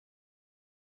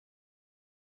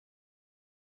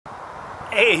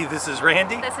Hey, this is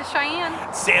Randy. This is Cheyenne.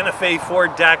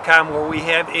 SantaFeFord.com, where we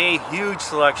have a huge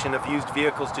selection of used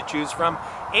vehicles to choose from,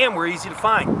 and we're easy to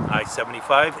find.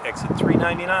 I-75, exit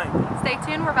 399. Stay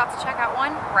tuned, we're about to check out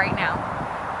one right now.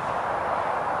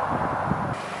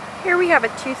 Here we have a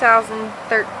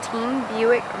 2013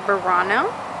 Buick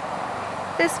Verano.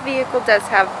 This vehicle does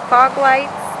have fog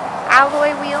lights,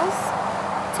 alloy wheels,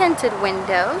 tinted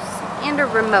windows, and a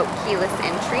remote keyless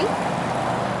entry.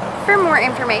 For more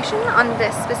information on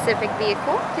this specific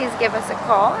vehicle, please give us a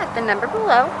call at the number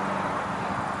below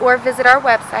or visit our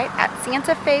website at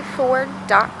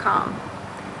SantaFeFord.com.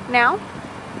 Now,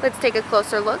 let's take a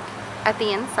closer look at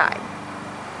the inside.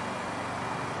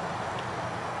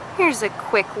 Here's a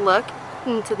quick look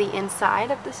into the inside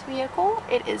of this vehicle.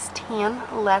 It is tan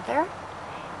leather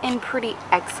in pretty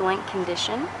excellent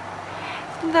condition.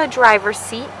 The driver's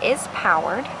seat is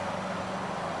powered.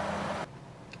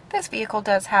 This vehicle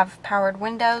does have powered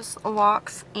windows,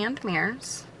 locks, and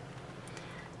mirrors.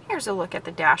 Here's a look at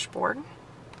the dashboard.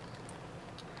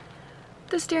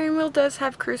 The steering wheel does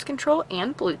have cruise control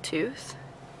and Bluetooth,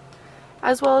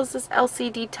 as well as this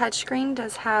LCD touchscreen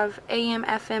does have AM,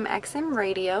 FM, XM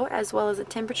radio, as well as a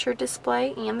temperature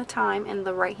display and the time in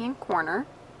the right hand corner.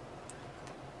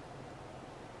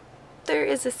 There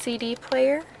is a CD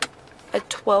player, a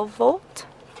 12 volt,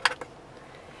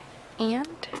 and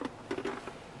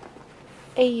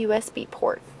a USB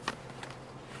port.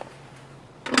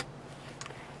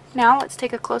 Now let's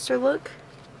take a closer look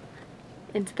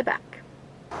into the back.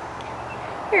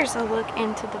 Here's a look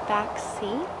into the back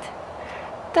seat.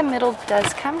 The middle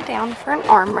does come down for an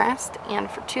armrest and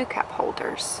for two cup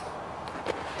holders,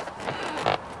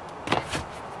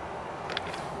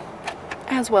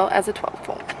 as well as a 12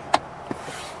 volt.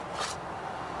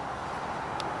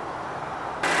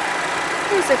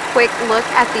 Here's a quick look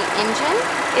at the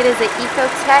engine. It is an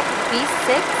Ecotec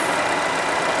V6.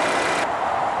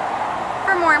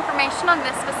 For more information on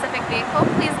this specific vehicle,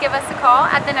 please give us a call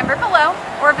at the number below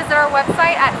or visit our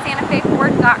website at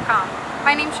SantaFeFord.com.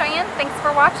 My name's Cheyenne. Thanks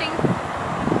for watching.